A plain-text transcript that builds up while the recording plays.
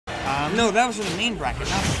No, that was from the main bracket,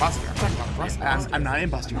 not the Buster. I'm talking about Buster. I'm not in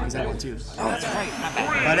Buster because I won too. Oh, that's right. Not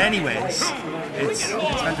bad. But anyways, it's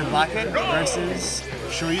Inspector Blacket versus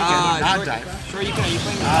SHORYUKEN, not Dive. SHORYUKEN, are you playing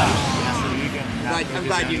with SHORYUKEN. I'm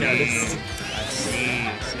glad you know this. I see.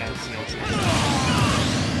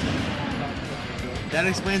 That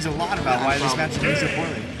explains a lot about why this match is going so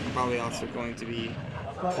poorly. I'm probably also going to be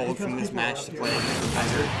pulled from this match to play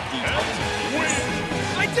either Detox.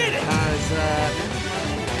 I did it!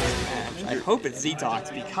 I hope it's Detox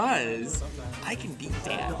because I can beat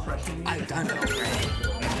Dan. I've done it already.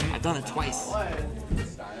 I've done it twice.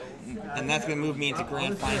 And that's going to move me into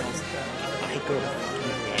grand finals. I go to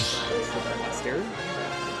Buster. You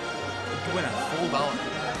could win a full dollar.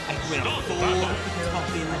 I could win a full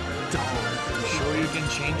fucking dollar. SHORYUKEN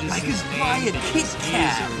changes his name. Buy a Kit Kat. He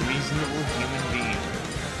is a reasonable human being.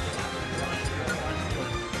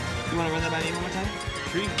 You want to run that by me one more time?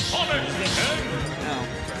 No.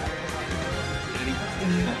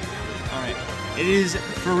 Alright. It is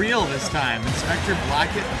for real this time. Inspector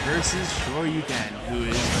Blacket versus SHORYUKEN, who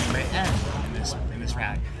is going to end in this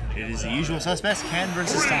round. It is the usual suspects, Ken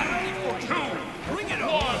versus Tom.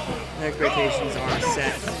 The expectations are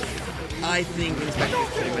set. I think Inspector's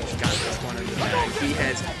pretty much got this one in the bag. He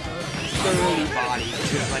has thoroughly bodied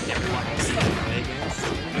just like everyone else he's played against.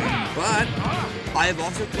 But I have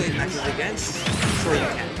also played matches against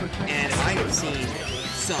SHORYUKEN, and I have seen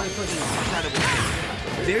some incredible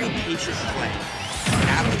things. Very patient play.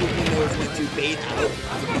 Absolutely knows when to bait out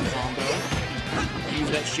the combo, use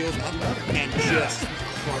that shield up, and just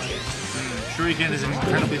crush it. SHORYUKEN is an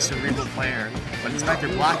incredibly cerebral player, but Inspector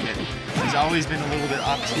Blacket has always been a little bit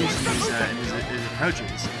obtuse in his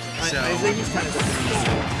approaches. So I think he's kind of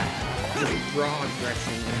just raw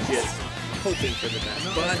aggression and just hoping for the best.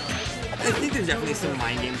 But I think there's definitely some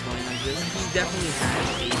mind games going on to this. He definitely has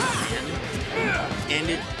a plan, and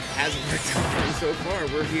it has worked out for him so far.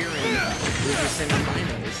 We're here in the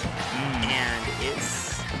semifinals, and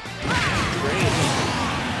it's great.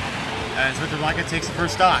 Inspector Blacket takes the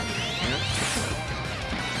first stock.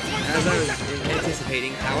 As I was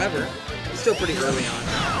anticipating, however, still pretty early on.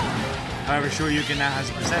 However, SHORYUKEN now has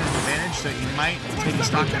a percentage advantage, so he might take a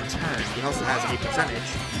stock in turn. He also has a percentage.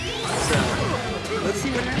 So, let's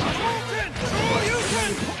see what happens.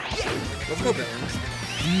 Let's go, Barons.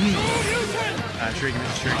 SHORYUKEN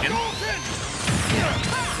versus SHORYUKEN.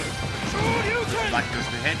 Blacket goes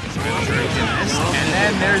for the hit. SHORYUKEN missed. And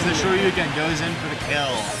then there's the SHORYUKEN goes in for the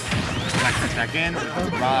kill. Black comes back in,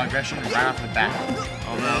 raw aggression right off the bat.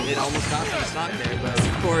 Although it almost cost him a stock there, but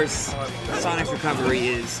of course, Sonic's recovery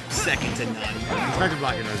is second to none. Inspector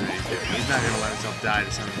Blacket knows what he's doing. He's not going to let himself die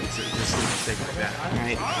to something just a mistake like that.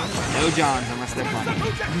 Right. No Johns unless they're funny.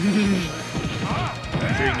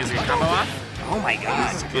 SHORYUKEN gets a good combo off. Oh my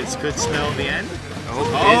god. It's good spell at the end.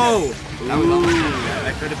 Oh! That was almost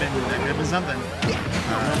that could have been something.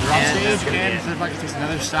 Drop stage, and Inspector Blacket takes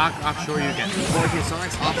another stock off SHORYUKEN. Well,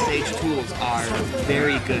 Sonic's offstage tools are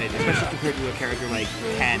very good, especially compared to a character like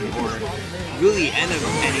Ken or really any of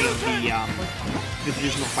the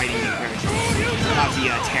traditional fighting game characters.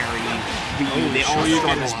 Kazuya, Terry, Ryu, they all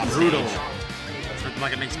struggle offstage. Brutal. Inspector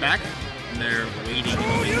Blacket makes back, and they're waiting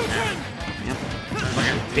and waiting. Yep.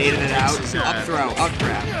 Baited it out. Up throw, up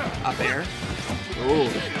grab, up air. Ooh.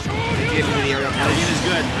 Get into the aerial. The game is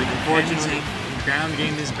good, but unfortunately, the ground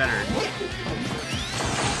game is better.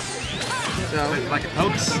 So, Blacket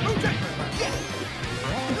pokes.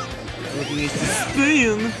 looking to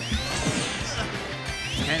spin.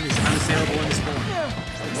 Ken is unassailable in this form.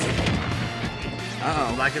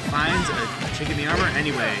 Uh-oh. Blacket finds a chink in the armor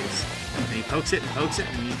anyways. And he pokes it,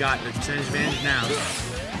 and he's got the percentage advantage now.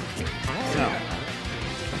 So,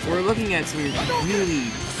 we're looking at some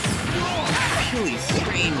really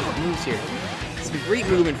strange moves here. Some great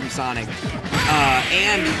movement from Sonic.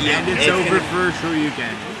 And it's over for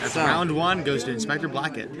SHORYUKEN. That's round one, goes to Inspector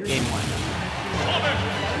Blacket. Game one.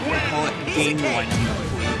 Call it game one.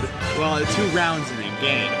 Well, 2 rounds in a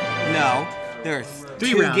game. No, there are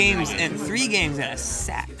 3 2 rounds games and 3 games in a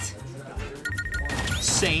set.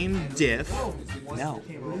 Same diff. No.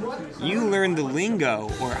 You learn the lingo,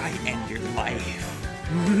 or I end your life.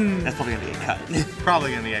 That's probably gonna get cut.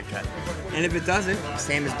 Probably gonna get cut. And if it doesn't,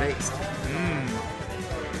 Sam is based.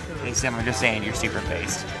 Hey Sam, I'm just saying you're super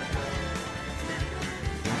based.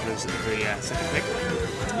 For the second pick.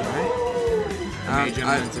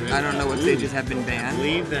 I don't know what stages have been I banned.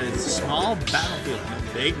 believe that it's a small battlefield,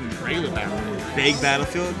 big regular battlefield. Big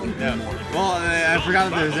battlefield? No. Well, I forgot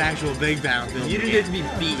that there's an actual big battlefield. You didn't get to be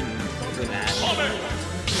beaten for that.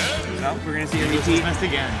 So, we're gonna see a repeat. Messed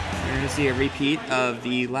again. We're gonna see a repeat of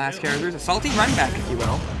the last characters. A salty run back, if you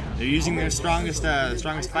will. They're using their strongest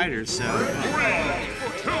fighters, so get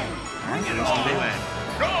us underway.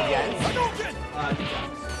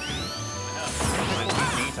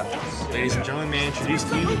 Ladies and gentlemen, may I introduce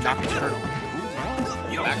to you Dr. Turtle.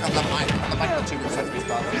 Back on the mic. The mic will 2% be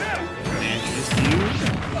probably. May I introduce to you?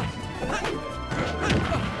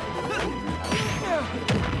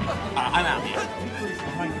 I'm out here.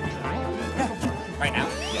 Right now?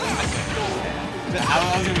 I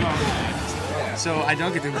was gonna go. So I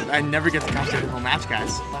never get to come to the whole match,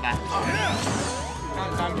 guys. Bye bye.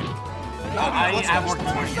 I work in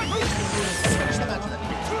the morning.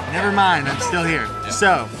 Never mind, I'm still here.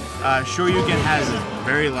 So, Shoryuken has a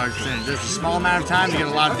very large percentage. There's a small amount of time to get a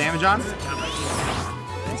lot of damage on.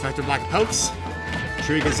 Inspector Blacket pokes.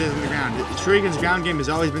 Shoryuken stays on the ground. Shoryuken's ground game has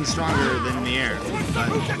always been stronger than in the air, but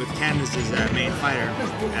with Ken as his main fighter,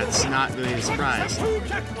 that's not really a surprise.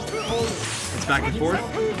 It's back and forth.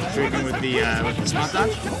 Shoryuken with the spot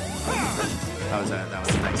dodge. That was a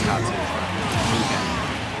nice top two.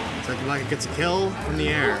 Inspector Blacket gets a kill from the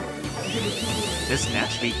air. This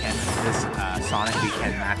Sonic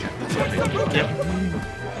Weekend matchup. Yep.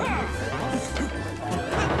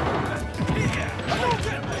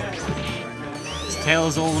 It's tale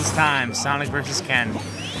as old as time, Sonic versus Ken.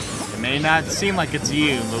 It may not seem like it's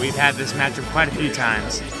you, but we've had this matchup quite a few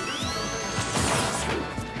times.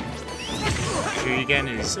 Shoryuken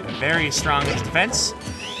is very strong in his defense,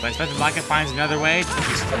 but Inspector Blacket finds another way to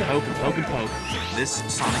just poke and poke and poke. This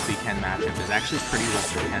Sonic Weekend matchup is actually pretty rough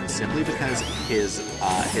for Ken simply because his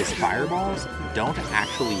fireballs don't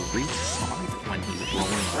actually reach Sonic when he's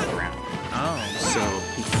rolling on the ground. Oh. So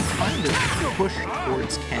he can kind of push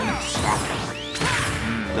towards Ken and stop him.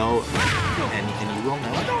 Though, and you will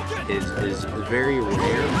know, it is very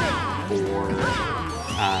rare for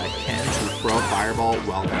Ken to throw a fireball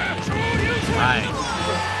while running. Right.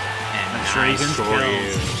 And I'm sure he can kill.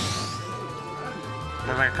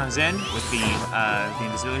 Blacket comes in with the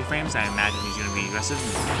invisibility frames. I imagine he's going to be aggressive,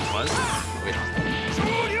 and he was.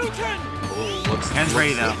 Ken's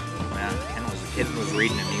ready though. Yeah, Ken was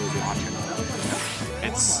reading and he was watching.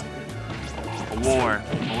 It's a war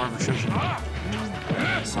of attrition.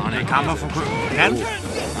 Sonic combo from Ken.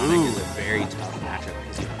 Sonic is a very tough matchup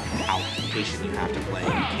because of how patient you have to play. You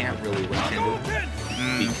can't really rush into him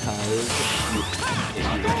because if you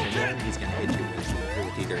rush into him, he's going to hit you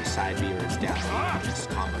with either a side B or his down B and just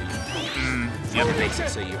combo you. Yep. It makes it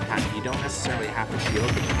so you don't necessarily have to shield,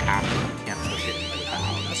 but you can't push it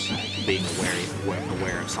without being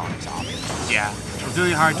aware of Sonic's options. Yeah, it's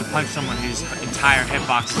really hard to punch someone whose entire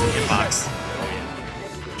hitbox is a hitbox.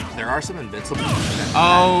 There are some invincible.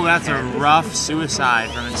 Oh, that's a rough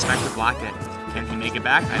suicide from Inspector Blacket. Can he make it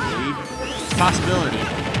back? I believe it's a possibility.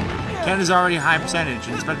 Ken is already a high percentage,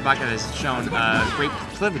 and Inspector Blacket has shown great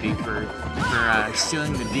proclivity for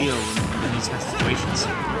sealing the deal in these kind of situations.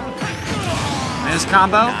 Nice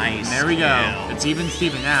combo. Nice. There we go. Yeah. It's even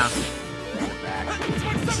Steven now.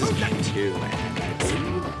 This is game 2, and I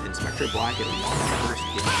believe Inspector Blacket won the first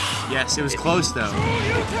game. Yes, it was close though.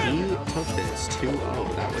 If he took this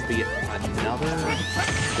 2-0, that would be another.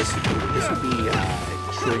 This would be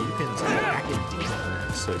Shoryuken's Blacket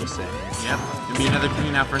demon, so to say. Yep, it'd be another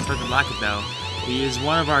clean out for Inspector Blacket though. He is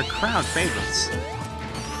one of our crowd favorites.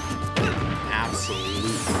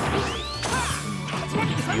 Absolutely great.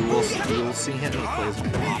 You will see him. He plays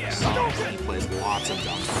lots of songs, and he plays lots of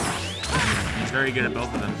Donkey Kong. He's very good at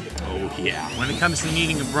both of them. Oh yeah. When it comes to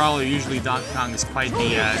needing a brawler, usually Donkey Kong is quite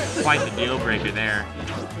the deal breaker there.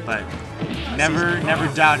 But never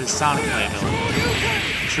doubt his Sonic playability.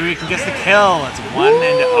 Shoryuken gets the kill. It's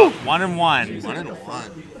 1-1. 1-1.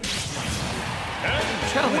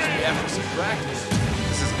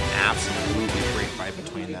 This is an absolutely great fight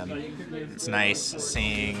between them. It's nice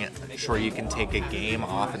seeing Shoryuken take a game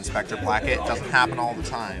off Inspector Blacket. It doesn't happen all the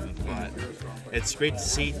time, but it's great to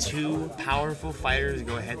see two powerful fighters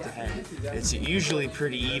go head to head. It's usually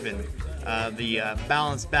pretty even. The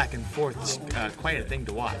balance back and forth is quite a thing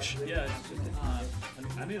to watch.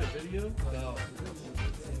 I made a video.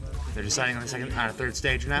 They're deciding on a third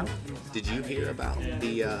stage now. did you hear about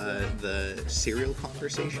the cereal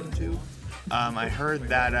conversation too? I heard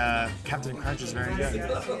that Captain Crunch is very good.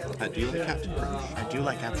 Do you like Captain Crunch? I do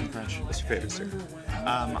like Captain Crunch. What's your favorite cereal?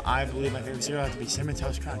 I believe my favorite cereal has to be Cinnamon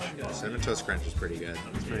Toast Crunch. Cinnamon Toast Crunch is pretty good.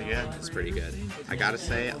 It's pretty good. It's pretty good. I gotta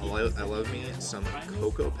say, I love me some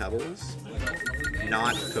Cocoa Pebbles.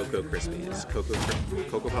 Not Cocoa Krispies.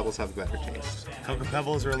 Cocoa Pebbles have a better taste. Cocoa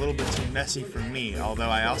Pebbles are a little bit too messy for me, although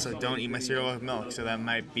I also don't eat my cereal with milk, so that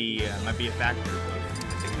might be a factor.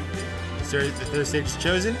 The third stage is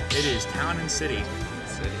chosen. It is Town and City. I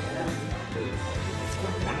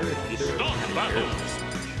wonder if either of them have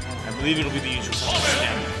believe it'll be the usual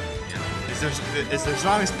skin. It's their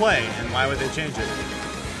strongest play, and why would they change it?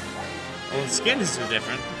 Well, the skin is so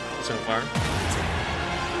different so far.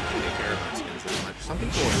 They care about skins that much. Some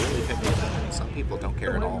people are really picky attention. Some people don't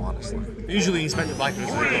care at all, honestly. Usually, Inspector Blacket is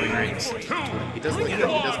the glowing rings. He does like the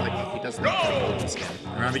golden skin.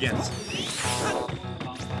 The round begins.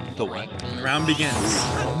 The what? The round begins.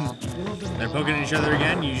 They're poking at each other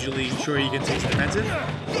again. Usually, Shoryuken takes defensive.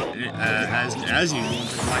 As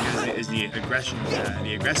usual, Blacket is the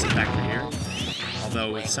aggressive factor here.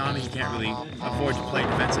 Although with Sonic, you can't really afford to play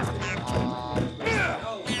defensive.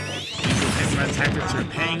 Usual tactics are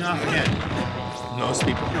paying off again. Most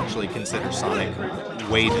people actually consider Sonic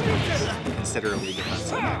way considerably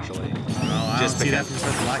defensive, actually. Well, I don't see that from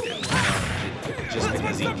Inspector Blacket. Just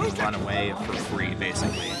because he can run away for free,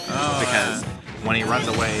 basically. Because when he runs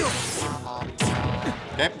away,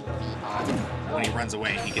 when he runs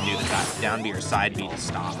away, he can do the down B or side B to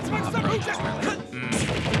stop approaches.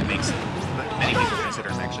 It makes many people consider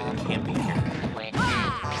him actually a camping character.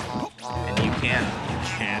 And you can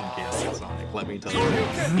camp Sonic. Let me tell you,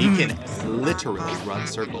 he can literally run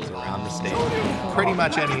circles around the stage, pretty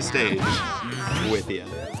much any stage, with you.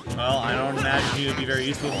 Well, I don't imagine he would be very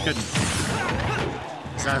useful if he couldn't.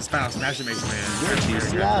 It's not his final smash that makes him very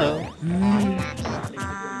slow.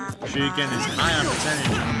 Shoryuken is high on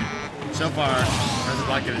percentage. So far, Inspector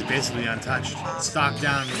Blacket is basically untouched. Stock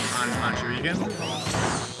down on Shoryuken.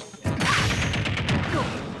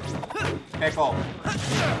 Pickle.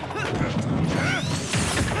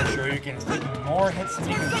 Shoryuken is taking more hits than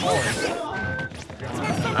he can afford.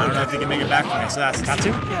 I don't know if he can make it back from me. So that's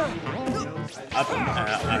Tatsu.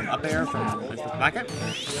 Up air from Blacket.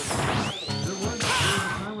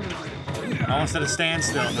 Almost at a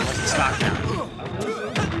standstill, but let's stock down.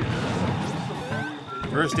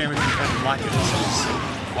 Burst damage from Blacket is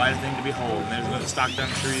quite a thing to behold. And there's going to stock down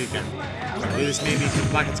Shoryuken. This may be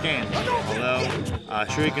Blacket's game, although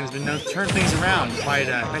Shoryuken has been known to turn things around quite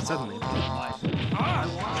suddenly.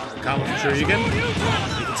 Combo from Shoryuken.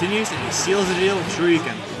 He continues and he seals the deal with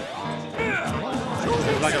Shoryuken.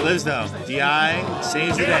 Blacket lives though. DI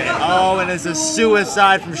saves the day. Oh, and it's a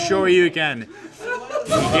suicide from Shoryuken.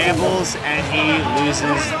 He gambles and he loses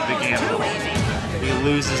the gamble. He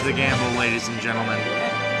loses the gamble, ladies and gentlemen.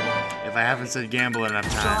 If I haven't said gamble enough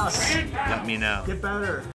times, let me know. Get better.